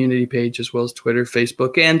both the community page as well as Twitter,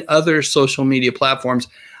 Facebook, and other social media platforms.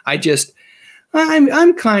 I'm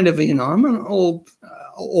kind of, I'm an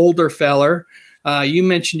older feller. You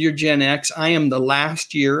mentioned your Gen X. I am the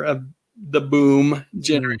last year of the boom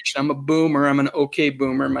generation. I'm a boomer. I'm an okay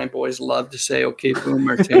boomer. My boys love to say okay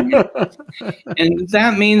boomer to me. And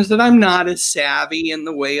that means that I'm not as savvy in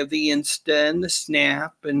the way of the Insta and the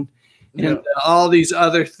Snap and all these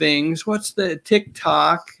other things. What's the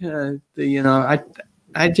TikTok? I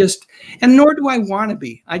just, and nor do I want to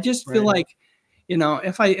be. I just feel like,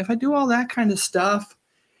 if I do all that kind of stuff,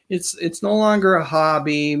 it's no longer a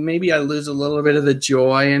hobby. Maybe I lose a little bit of the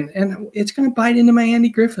joy, and it's going to bite into my Andy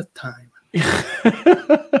Griffith time.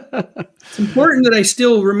 It's important that I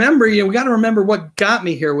still remember. We got to remember what got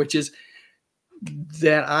me here, which is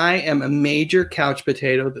that I am a major couch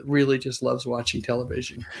potato that really just loves watching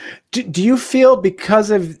television. Do you feel because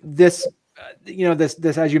of this,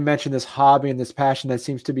 this, as you mentioned, this hobby and this passion that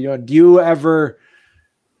seems to be doing, do you ever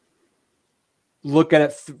look at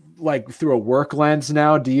it through a work lens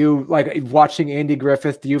now? Do you like watching Andy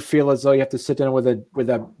Griffith? Do you feel as though you have to sit down with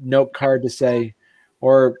a note card to say,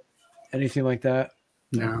 or anything like that?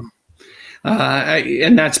 No.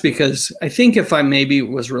 And that's because I think if I maybe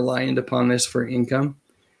was reliant upon this for income,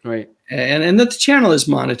 right, and that the channel is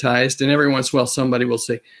monetized, and every once in a while somebody will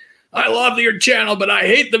say, "I love your channel, but I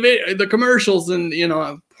hate the commercials," and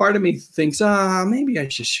part of me thinks, maybe I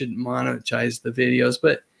just shouldn't monetize the videos,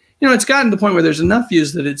 but it's gotten to the point where there's enough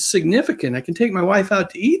views that it's significant. I can take my wife out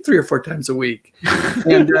to eat 3 or 4 times a week,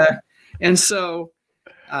 and so,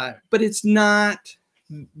 but it's not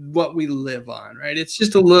what we live on, right? It's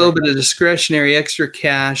just a little bit of discretionary extra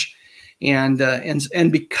cash, and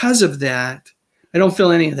because of that, I don't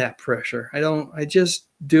feel any of that pressure. I just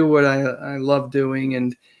do what I love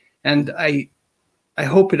doing, and I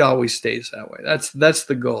hope it always stays that way. That's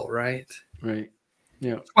the goal, right? Right.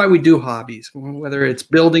 Yeah. That's why we do hobbies, whether it's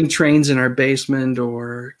building trains in our basement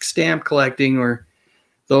or stamp collecting or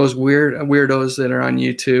those weirdos that are on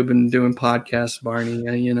YouTube and doing podcasts, Barney.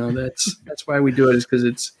 That's why we do it, is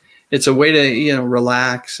because it's a way to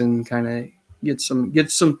relax and kind of get some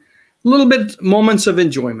little bit moments of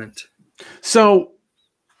enjoyment. So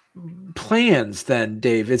plans then,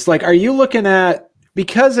 Dave. It's like, are you looking at,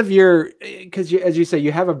 because as you say,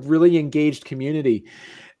 you have a really engaged community.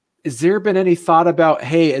 Has there been any thought about,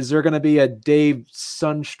 hey, is there going to be a Dave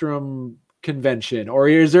Sundstrom convention, or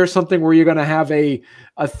is there something where you're going to have a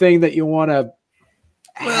thing that you want to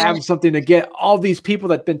have something to get all these people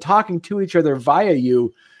that've been talking to each other via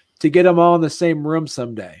you to get them all in the same room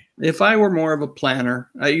someday? If I were more of a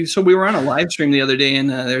planner, so we were on a live stream the other day,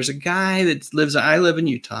 and there's a guy that I live in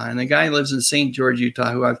Utah, and the guy lives in St. George,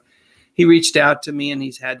 Utah, he reached out to me, and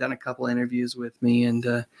he's done a couple interviews with me, and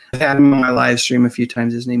I've had him on my live stream a few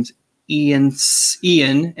times. His name's Ian,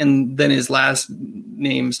 and then his last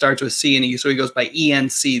name starts with C and E, so he goes by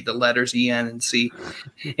ENC, the letters EN and C.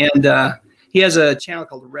 And he has a channel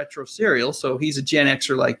called Retro Serial, so he's a Gen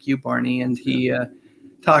Xer like you, Barney, and he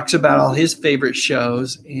talks about all his favorite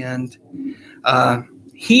shows. And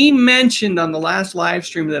he mentioned on the last live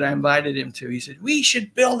stream that I invited him to, he said, we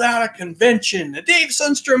should build out a convention, a Dave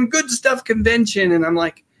Sundstrom Good Stuff convention. And I'm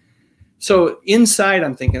like, so inside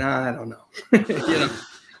I'm thinking, I don't know.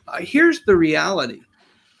 Here's the reality.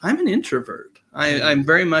 I'm an introvert. I'm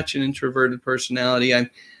very much an introverted personality.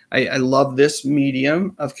 I love this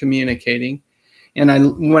medium of communicating.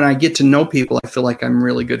 And when I get to know people, I feel like I'm a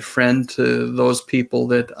really good friend to those people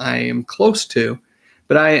that I am close to.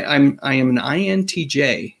 But I am an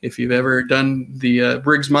INTJ, if you've ever done the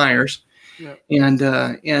Briggs-Myers. Yep.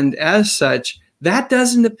 And as such, that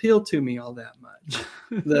doesn't appeal to me all that much.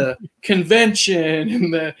 The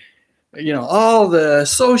convention and all the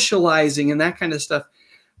socializing and that kind of stuff.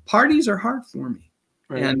 Parties are hard for me.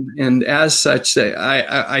 Right. And as such,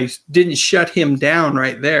 I didn't shut him down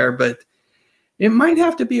right there, but it might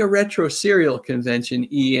have to be a retro serial convention,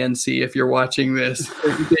 ENC, if you're watching this,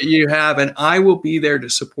 that you have, and I will be there to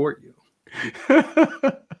support you.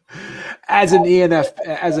 As an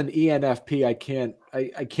ENFP, I can't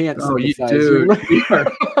sympathize. You do.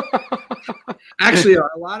 Actually,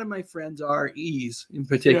 a lot of my friends are E's in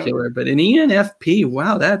particular, but an ENFP,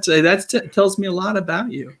 wow, that tells me a lot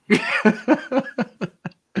about you.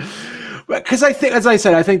 Because I think, as I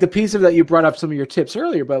said, I think the piece of that you brought up some of your tips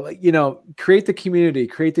earlier, but create the community.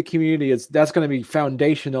 That's going to be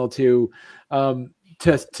foundational to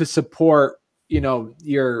support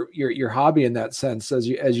your hobby in that sense, as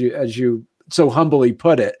you so humbly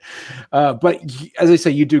put it. But as I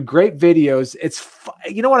say, you do great videos. It's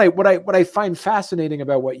what I find fascinating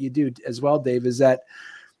about what you do as well, Dave, is that,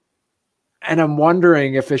 and I'm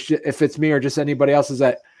wondering if it's me or just anybody else, is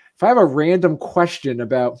that if I have a random question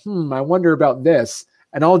about, I wonder about this,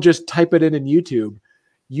 and I'll just type it in YouTube,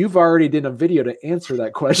 you've already done a video to answer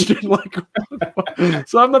that question.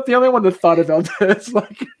 So I'm not the only one that thought about this.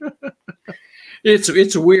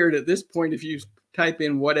 It's weird at this point if you type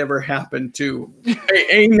in whatever happened to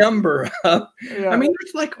a number. I mean,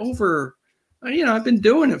 there's over, I've been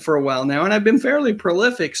doing it for a while now, and I've been fairly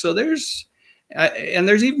prolific. So there's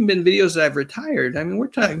even been videos that I've retired. I mean, we're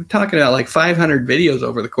talking about 500 videos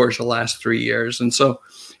over the course of the last 3 years. And so,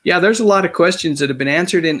 there's a lot of questions that have been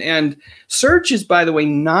answered. And search is, by the way,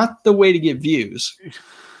 not the way to get views,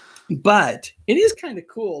 but it is kind of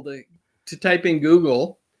cool to type in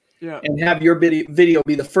Google and have your video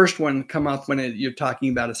be the first one to come up when you're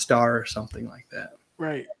talking about a star or something like that.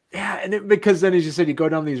 Right. Yeah. And because then, as you said, you go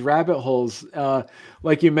down these rabbit holes.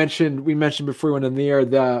 Like we mentioned before we went in the air,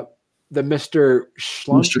 the Mr.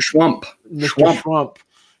 Schlump. Mr. Schwump.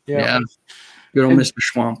 Yeah. Good old Mr.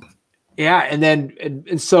 Schwump. Yeah. And then,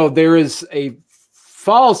 and so there is a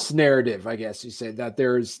false narrative, I guess you say, that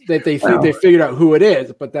they figured out who it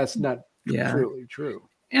is, but that's not completely true.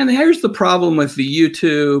 And here's the problem with the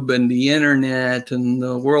YouTube and the internet and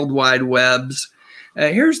the World Wide Webs.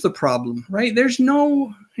 Here's the problem, right? There's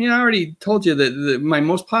no, I already told you that my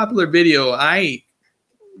most popular video, I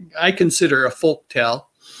consider a folk tale.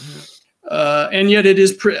 And yet it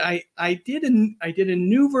is, I did a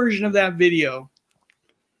new version of that video,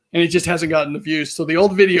 and it just hasn't gotten the views. So the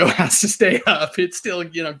old video has to stay up. It's still,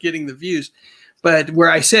 getting the views. But where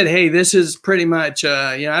I said, hey, this is pretty much,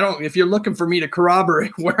 if you're looking for me to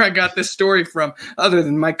corroborate where I got this story from, other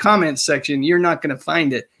than my comments section, you're not going to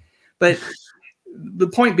find it. But the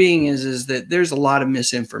point being is that there's a lot of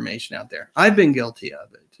misinformation out there. I've been guilty of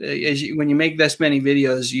it. When you make this many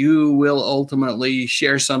videos, you will ultimately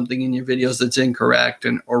share something in your videos that's incorrect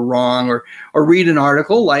or wrong, or read an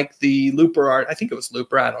article like the Looper art. I think it was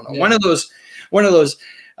Looper. I don't know. Yeah. One of those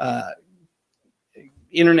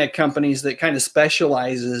internet companies that kind of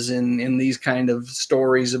specializes in these kind of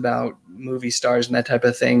stories about movie stars and that type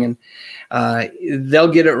of thing. And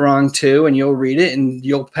they'll get it wrong too. And you'll read it and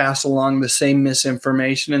you'll pass along the same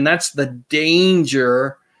misinformation. And that's the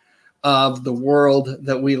danger of the world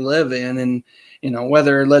that we live in. And,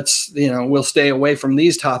 we'll stay away from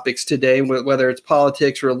these topics today, whether it's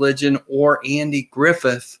politics, religion, or Andy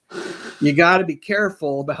Griffith. You got to be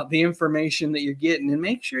careful about the information that you're getting, and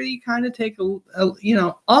make sure you kind of take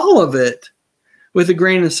all of it with a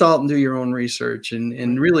grain of salt and do your own research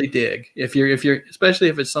and really dig if you're especially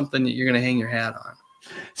if it's something that you're going to hang your hat on.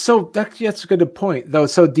 So that's a good point, though.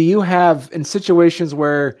 So do you have, in situations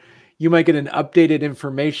where you might get an updated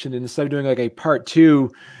information, and instead of doing a part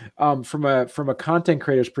two, from a content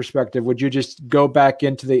creator's perspective, would you just go back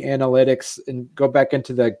into the analytics and go back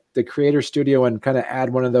into the Creator Studio and kind of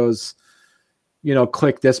add one of those,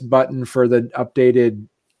 click this button for the updated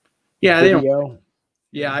video?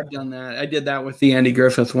 Yeah, I've done that. I did that with the Andy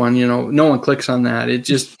Griffith one. No one clicks on that. It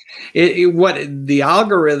just what the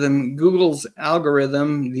algorithm, Google's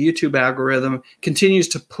algorithm, the YouTube algorithm continues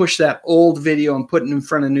to push that old video and put it in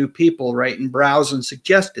front of new people, right? And browse and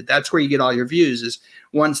suggest it. That's where you get all your views, is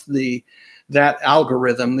once that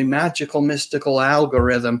algorithm, the magical, mystical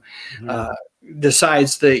algorithm,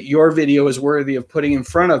 decides that your video is worthy of putting in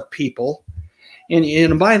front of people.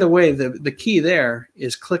 And by the way, the key there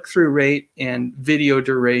is click-through rate and video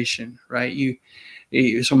duration, right?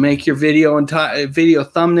 So make your video and video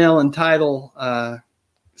thumbnail and title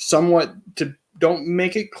somewhat don't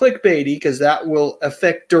make it clickbaity, because that will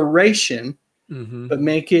affect duration, but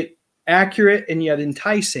make it accurate and yet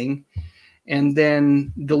enticing, and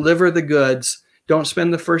then deliver the goods. Don't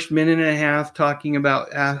spend the first minute and a half talking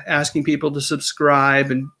about asking people to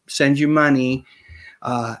subscribe and send you money.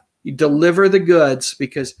 You deliver the goods,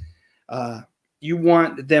 because you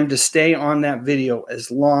want them to stay on that video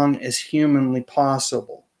as long as humanly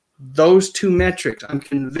possible. Those two metrics, I'm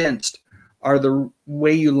convinced, are the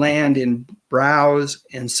way you land in browse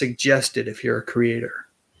and suggested if you're a creator.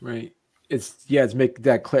 Right. It's make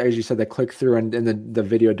that clear, as you said, that click through and the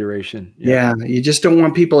video duration. Yeah. You just don't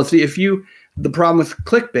want people, the problem with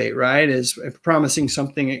clickbait, right, is promising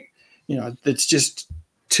something, that's just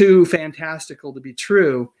too fantastical to be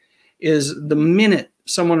true, is the minute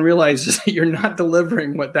someone realizes that you're not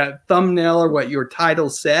delivering what that thumbnail or what your title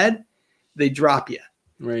said, they drop you.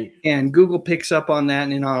 Right. And Google picks up on that,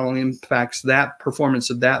 and it not only impacts that performance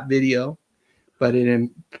of that video, but it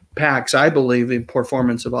impacts, I believe, the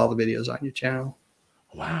performance of all the videos on your channel.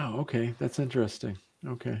 Wow. Okay. That's interesting.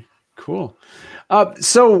 Okay. Cool.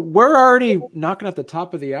 So we're already knocking at the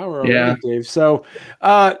top of the hour already, Dave. So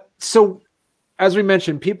as we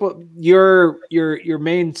mentioned, people, your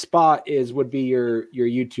main spot would be your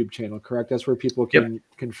YouTube channel, correct? That's where people can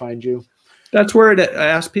find you. That's where I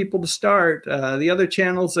ask people to start. The other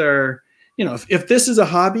channels are, if this is a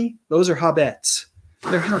hobby, those are hobbettes.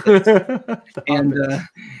 They're hobbits.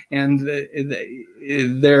 and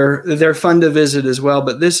they're fun to visit as well.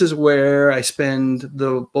 But this is where I spend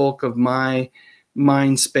the bulk of my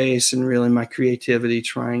mind space and really my creativity,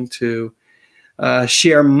 trying to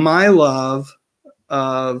share my love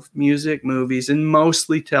of music, movies, and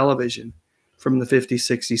mostly television from the 50s,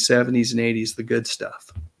 60s, 70s, and 80s, the good stuff.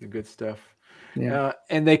 The good stuff. Yeah.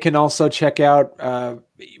 And they can also check out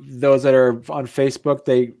those that are on Facebook.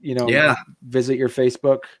 They, visit your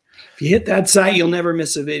Facebook. If you hit that site, you'll never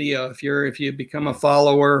miss a video. If you become a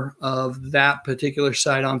follower of that particular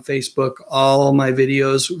site on Facebook, all my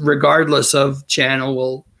videos, regardless of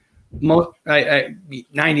channel,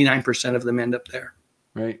 99% of them end up there.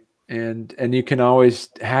 Right. And you can always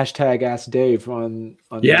hashtag Ask Dave on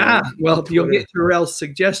well, you'll get Terrell's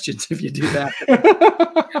suggestions if you do that.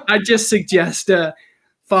 I just suggest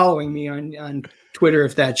following me on Twitter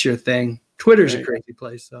if that's your thing. Twitter's a crazy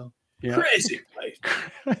place, though. Yeah. Crazy place.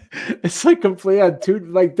 It's like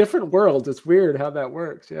two different worlds. It's weird how that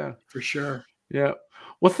works. Yeah, for sure. Yeah.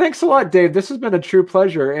 Well, thanks a lot, Dave. This has been a true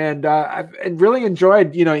pleasure, and I've really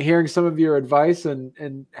enjoyed hearing some of your advice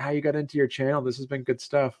and how you got into your channel. This has been good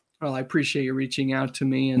stuff. Well, I appreciate you reaching out to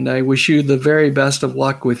me, and I wish you the very best of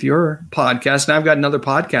luck with your podcast. And I've got another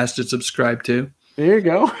podcast to subscribe to. There you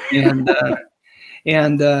go.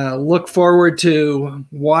 and look forward to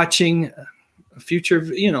watching future,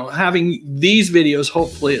 having these videos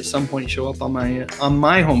hopefully at some point show up on my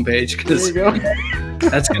homepage, because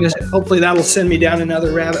that's hopefully that'll send me down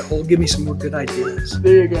another rabbit hole, give me some more good ideas.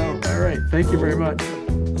 There you go. All right. Thank you very much.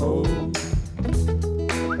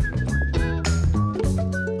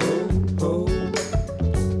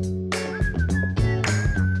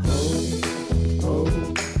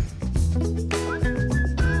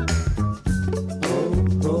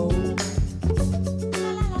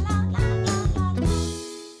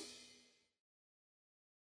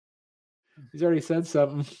 He's already said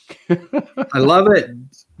something. I love it.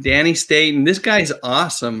 Danny Staten. This guy's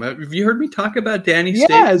awesome. Have you heard me talk about Danny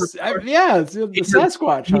Staten? Yes. The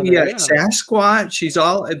Sasquatch. Sasquatch. He's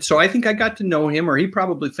all. So I think I got to know him, or he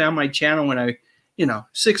probably found my channel when I,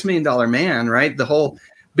 $6 Million Man, right? The whole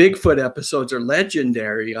Bigfoot episodes are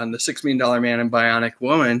legendary on the $6 Million Man and Bionic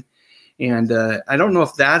Woman. And I don't know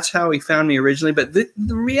if that's how he found me originally, but the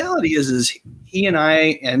reality is he and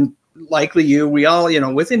I, and likely you, we all,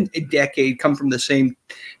 within a decade come from the same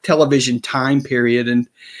television time period. And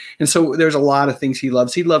so there's a lot of things he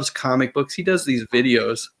loves. He loves comic books. He does these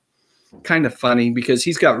videos, kind of funny because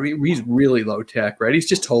he's really low tech, right? He's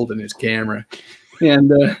just holding his camera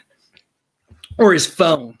and, or his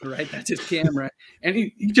phone, right? That's his camera. And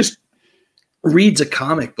he just reads a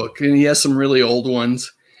comic book, and he has some really old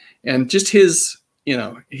ones, and just his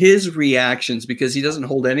reactions, because he doesn't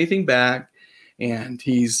hold anything back. And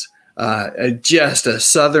he's just a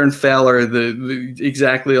Southern feller,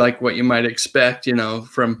 exactly like what you might expect,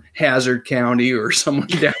 from Hazard County or someone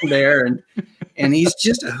down there. And he's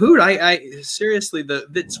just a hoot. I seriously,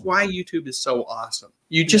 that's why YouTube is so awesome.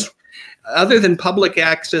 You just, other than public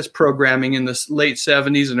access programming in the late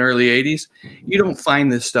 70s and early 80s, you don't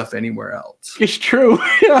find this stuff anywhere else. It's true.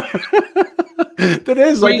 That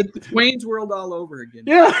is Wayne's World all over again.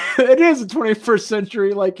 Yeah, it is a 21st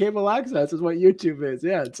century cable access is what YouTube is.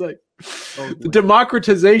 Yeah, it's like the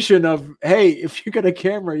democratization of, hey, if you got a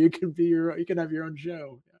camera, you can have your own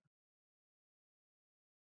show.